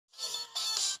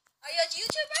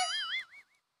YouTuber?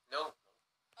 No.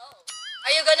 Oh.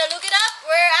 Are you gonna look it up?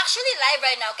 We're actually live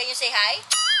right now. Can you say hi?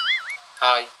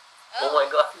 Hi. Oh my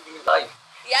god, you live.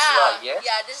 Yeah. This is live, yes?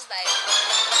 Yeah, this is live.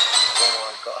 Oh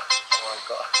my god. Oh my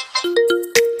god.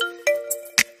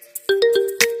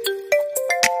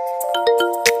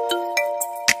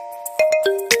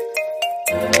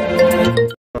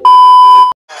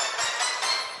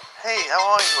 Hey, how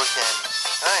are you again?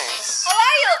 Nice. How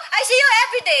are you? I see you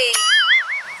every day.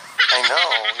 I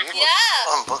know.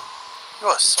 Yeah. You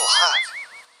are so hot.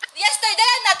 Yesterday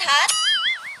I'm not hot.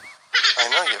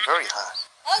 I know you're very hot.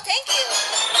 Oh, thank you.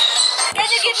 Can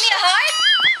you give me a heart?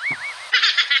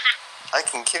 I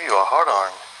can give you a hard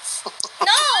on.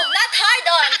 No, not hard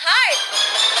on. Heart.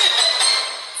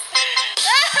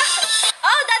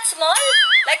 Oh, that's small?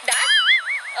 Like that?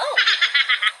 Oh.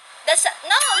 That's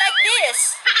no, like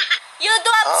this. You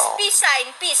do a peace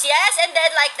sign, peace, yes, and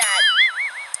then like that.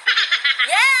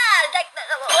 Yeah, like that.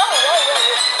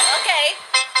 Whoa. Okay.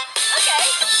 Okay.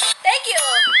 Thank you.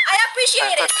 I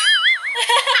appreciate it.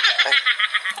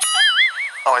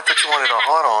 Oh, I thought you wanted a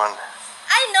hard on.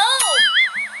 I know.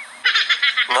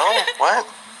 No? What?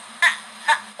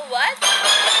 What?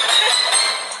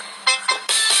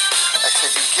 I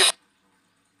said you give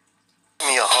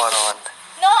me a hard on.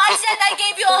 No, I said I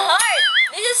gave you a heart.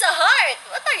 This is a heart.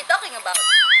 What are you talking about?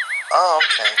 Oh,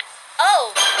 okay.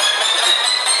 Oh.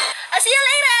 I'll see you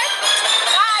later.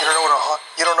 Bye.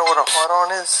 You don't know what a hard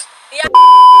on is? Yeah.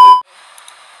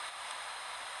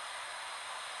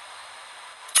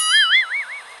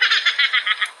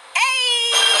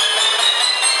 Hey.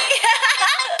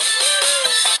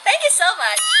 Thank you so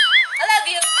much. I love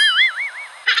you.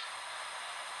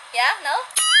 Yeah? No?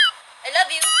 I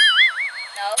love you.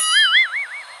 No?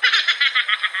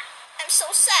 I'm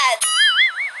so sad.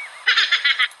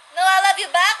 No, I love you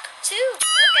back too.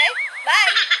 Okay,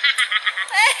 bye.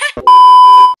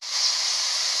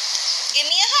 Give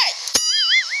me a heart.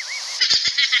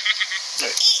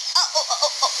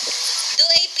 Oh. Do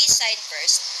a peace sign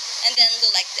first, and then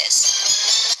do like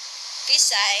this.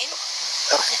 Peace sign.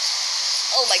 Okay.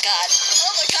 Oh my god.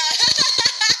 Oh my god.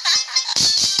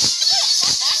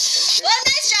 Well,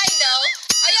 nice trying though.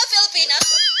 Are you a Filipino?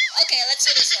 Okay, let's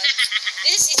do this one.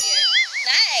 This is easier.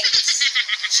 Nice.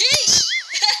 Sheesh.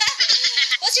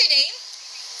 What's your name?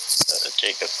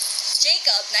 Jacob.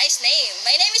 Jacob. Nice name.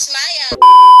 My name is Maya.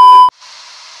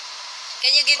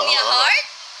 Can you give me a heart?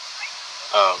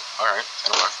 Alright. I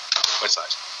don't know. What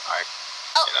size? Alright.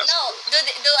 Oh, no. Do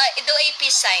a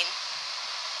peace sign.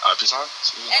 Peace sign?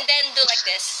 And then do like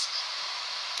this.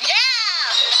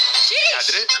 Yeah! Sheesh! Yeah, I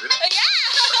did it? Yeah!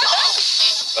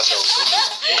 That's so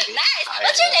Nice.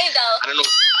 What's your name though?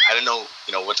 I didn't know,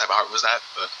 what type of heart was that,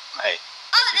 but hey.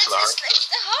 Oh, that's just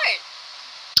the heart.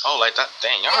 Oh, like that?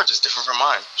 Dang, your heart is different from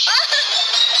mine.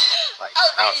 Like,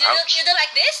 you do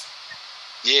like this?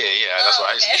 Yeah, that's what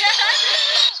I used to do.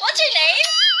 What's your name?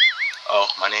 Oh,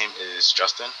 my name is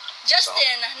Justin.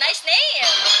 Justin, nice name.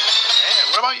 Hey,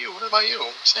 what about you? My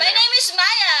name is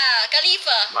Maya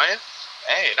Khalifa. Maya?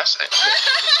 Hey, that's it.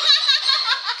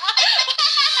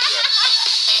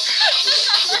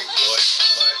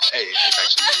 Hey, it's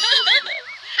actually really dope.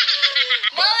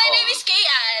 No, my name is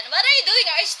KayAnn. What are you doing?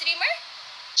 Are you a streamer?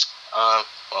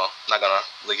 Well, not gonna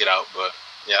leak it out, but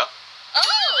yeah. Oh!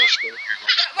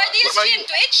 Where do you stream?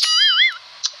 Twitch?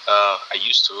 I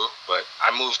used to, but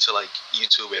I moved to like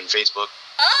YouTube and Facebook.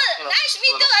 Oh, nice. Me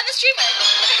too. I'm a streamer.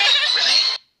 Really?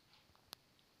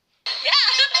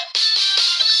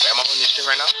 Yeah. Am I on your stream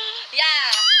right now?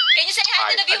 Yeah. Can you say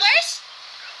hi to the viewers?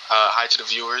 Hi to the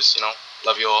viewers.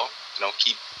 Love you all.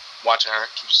 Keep watching her.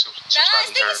 Keep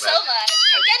subscribing to her. Thank you so much.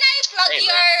 Can I plug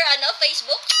your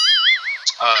Facebook?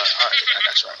 Alright, I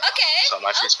got you right now. Okay. So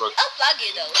my Facebook. I'll plug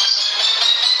you though.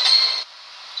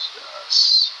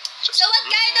 So what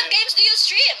kind of games do you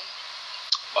stream?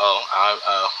 Well,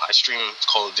 I stream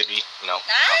Call of Duty,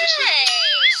 obviously.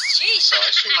 Nice. Jeez. So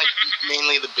I stream like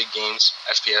mainly the big games,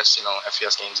 FPS,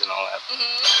 FPS games and all that.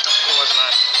 It was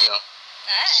not,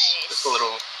 Nice. just a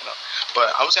little,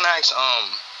 But I was gonna ask,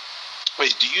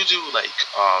 wait, do you do like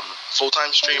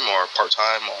full-time stream or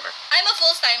part-time or? I'm a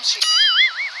full-time streamer.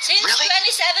 Since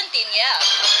 2017, yeah.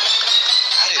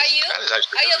 Are you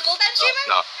a full-time streamer?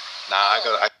 No. Nah, I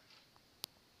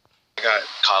got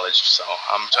college, so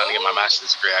I'm trying to get my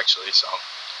master's degree actually. So.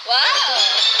 Wow.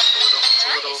 It's a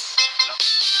little,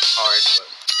 hard, but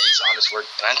it's honest work.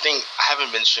 And I think I haven't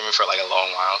been streaming for like a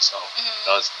long while, so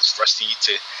it's rusty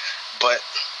to. But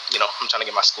I'm trying to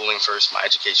get my schooling first, my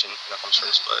education comes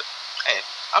first. But hey,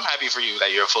 I'm happy for you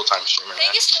that you're a full-time streamer.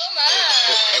 Thank you so much.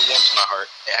 It warms my heart.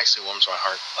 It actually warms my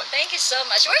heart. Like, thank you so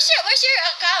much. Where's your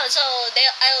account? So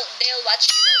they'll watch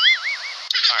you though.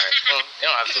 Alright, well, you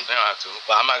don't have to. You don't have to.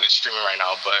 Well, I'm not streaming right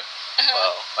now, but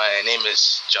well, my name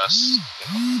is Just. You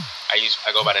know,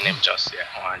 I go by the name Just. Yeah,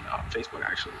 on Facebook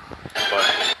actually.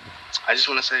 But I just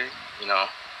want to say, you know,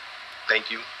 thank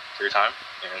you for your time.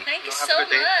 And, Thank you have so a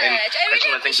good day. much. And I really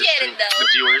wanna thank appreciate it, though. the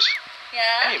viewers.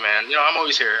 Yeah. Hey man, you know I'm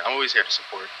always here. I'm always here to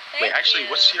support. Wait, Thank actually,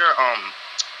 you. what's your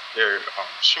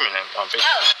streaming name on Facebook?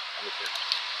 Oh.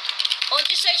 Won't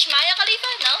you search Maya Khalifa?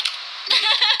 No?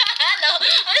 No,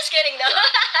 I'm just kidding though.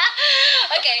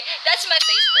 Okay, that's my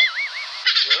Facebook.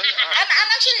 Really? Alright. I'm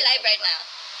actually live right now.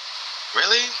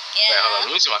 Really? Yeah. Wait, hold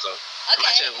on. Let me see myself. Okay.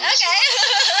 Imagine, let me see Okay.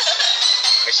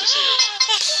 myself. I actually see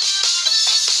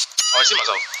this. Oh, I see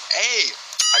myself. Hey!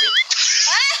 I mean,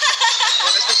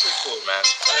 well, that's actually cool, man.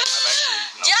 But I'm actually,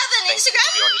 Do you have an thankful Instagram?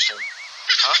 to be on your stream.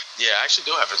 Huh? Yeah, I actually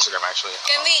do have Instagram, actually.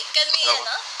 Can we no.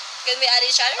 can we add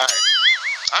each other?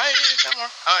 Alright, yeah, tell more.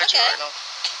 I'll add you Okay. right now.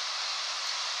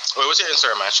 Wait, what's your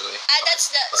Instagram, actually? That's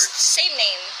the same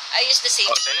name. I use the same.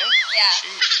 Oh, same name? Yeah.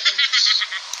 Jeez.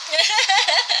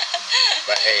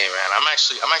 But hey, man, I'm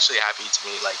actually happy to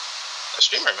meet like a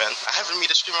streamer, man. I haven't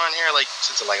met a streamer on here like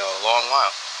since like a long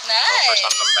while. Nice. You know, first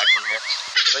time coming back from here.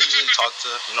 'Cause I usually talk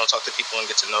to people and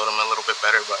get to know them a little bit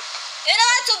better. But You know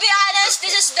what? To be honest,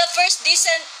 this is the first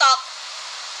decent talk.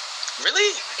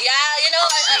 really, Yeah, you know,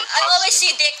 I always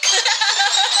see dick.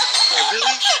 wait,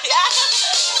 really, Yeah.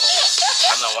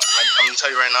 I'm gonna tell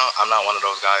you right now, I'm not one of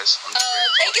those guys. I'm just here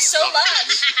to Thank you talk, so know, get to much.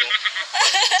 meet people.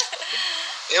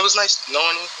 It was nice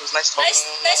knowing you. It was nice talking.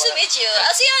 Nice to meet you.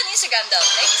 I'll see you on Instagram though.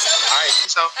 Thank you so much. Alright,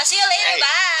 peace out. I'll see you later. Hey.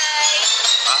 Bye.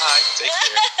 Bye. Take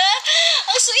care.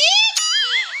 Oh,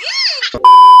 sweet.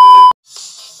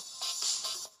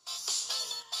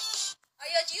 Are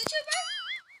you a YouTuber?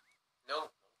 No.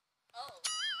 Oh.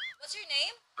 What's your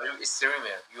name? Are you a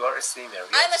streamer? You are a streamer. Yes?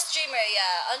 I'm a streamer,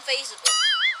 yeah, on Facebook.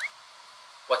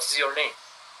 What is your name?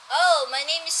 Oh, my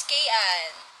name is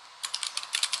KayAnn.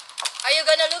 Are you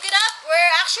gonna look it up?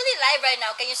 We're actually live right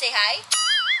now. Can you say hi?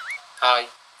 Hi.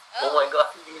 Oh my God,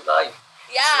 you live.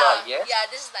 Yeah. This is live, yes? Yeah,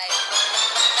 this is live.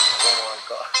 Oh my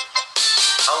God.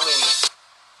 How many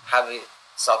have a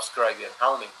subscriber?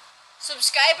 How many?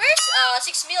 Subscribers?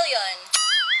 6 million.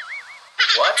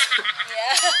 What?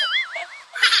 Yeah.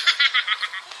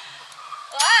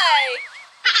 Why?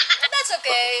 But that's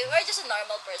okay. We're just a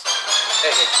normal person.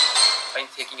 Hey, I'm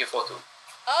taking a photo.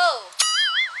 Oh.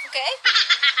 Okay.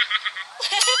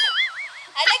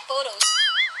 I like photos.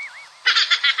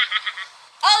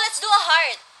 Oh, let's do a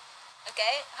heart.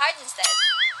 Okay? Heart instead.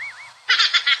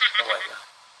 Oh my God.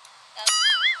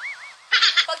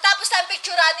 Pagtapos ng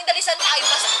picturean, dalisan tayo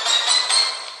basta.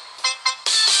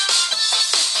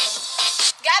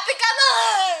 Gapi ka mo!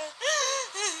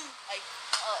 Ay,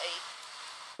 oh eh.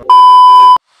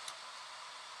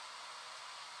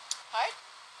 Heart?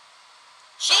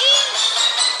 Sheesh!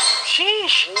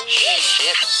 Sheesh.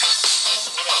 Shit.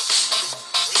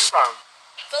 Where you from?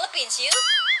 Philippines, you?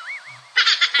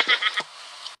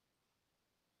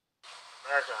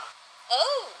 America.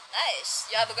 Oh, nice.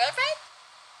 You have a girlfriend?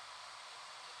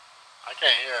 I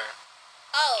can't hear her.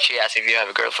 Oh, She asked if you have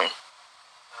a girlfriend.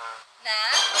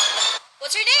 nah.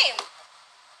 What's your name?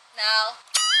 Now.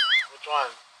 Which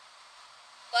one?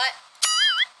 What?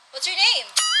 What's your name?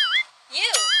 You.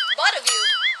 Both of you.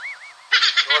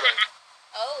 Jordan.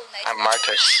 Oh, nice. I'm name.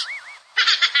 Marcus.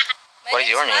 My What is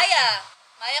name's your name? Maya.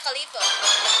 Maya Khalifa.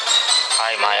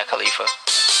 Hi, Maya Khalifa.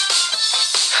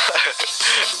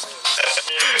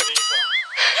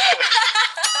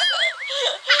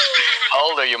 How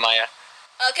old are you, Maya?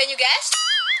 Can you guess?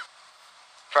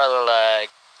 Probably like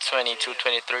 22,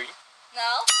 23.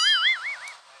 No?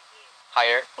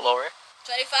 Higher, lower?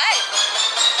 25.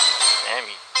 Damn,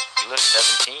 you look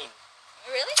 17.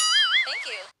 Really? Thank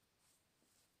you.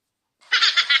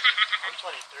 I'm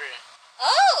 23.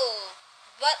 Oh,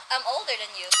 but I'm older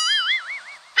than you.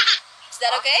 Is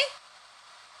that okay?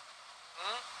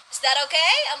 Is that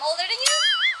okay? I'm older than you?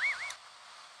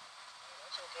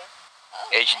 That's okay. Oh,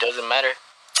 Age nice. doesn't matter.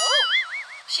 Oh,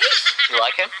 sheesh. You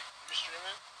like him? You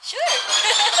streaming? Sure.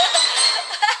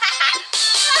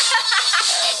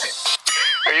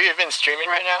 Are you even streaming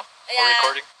right now? Or Yeah.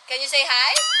 recording? Can you say hi?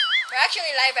 We're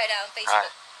actually live right now on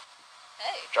Facebook.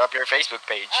 Hey. Drop your Facebook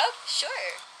page. Oh,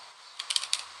 sure.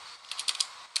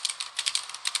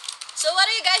 So what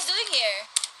are you guys doing here?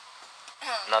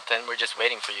 Nothing, we're just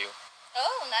waiting for you.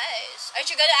 Oh, nice. Aren't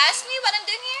you gonna ask me what I'm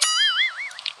doing here?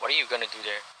 What are you gonna do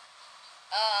there?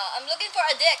 I'm looking for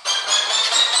a dick.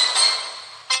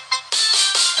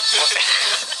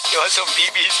 You want some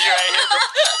BBs right here, bro?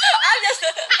 I'm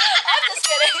just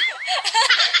kidding.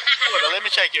 Hold on, let me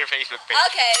check your Facebook page.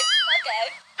 Okay.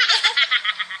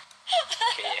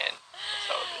 KayAnn.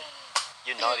 So, you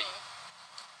You naughty.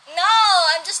 No,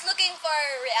 I'm just looking for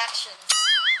reactions.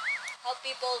 How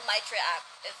people might react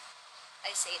if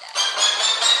I say that.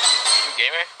 You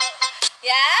gamer?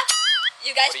 Yeah?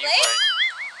 You guys What do you play?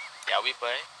 play? Yeah, we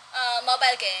play.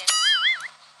 Mobile games.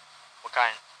 What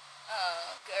kind?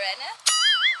 Garena?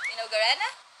 You know Garena?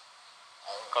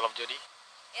 Oh, Call of Duty?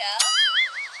 yeah.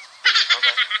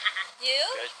 Okay. You?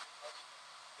 Good.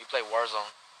 We play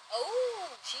Warzone.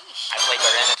 Oh, sheesh. I play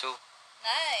Garena too.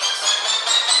 Nice.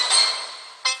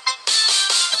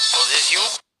 Oh, this you?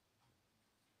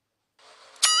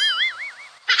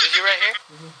 This you right here?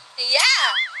 Yeah!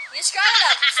 You scroll it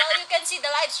up so you can see the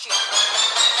live stream.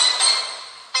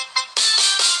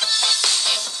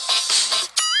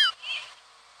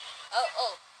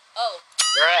 Oh.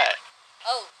 Where at?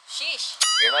 Oh, sheesh.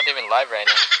 You're not even live right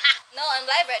now. No, I'm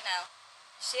live right now.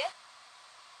 See it?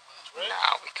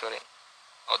 Nah, we couldn't.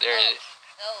 Oh, there it is.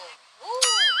 Oh. Woo.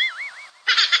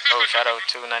 Oh, shout out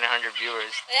to 900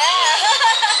 viewers. Yeah.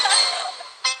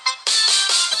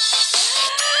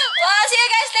 Well, see you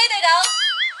guys later though.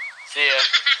 See ya.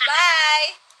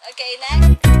 Bye. Okay,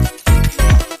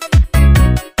 next.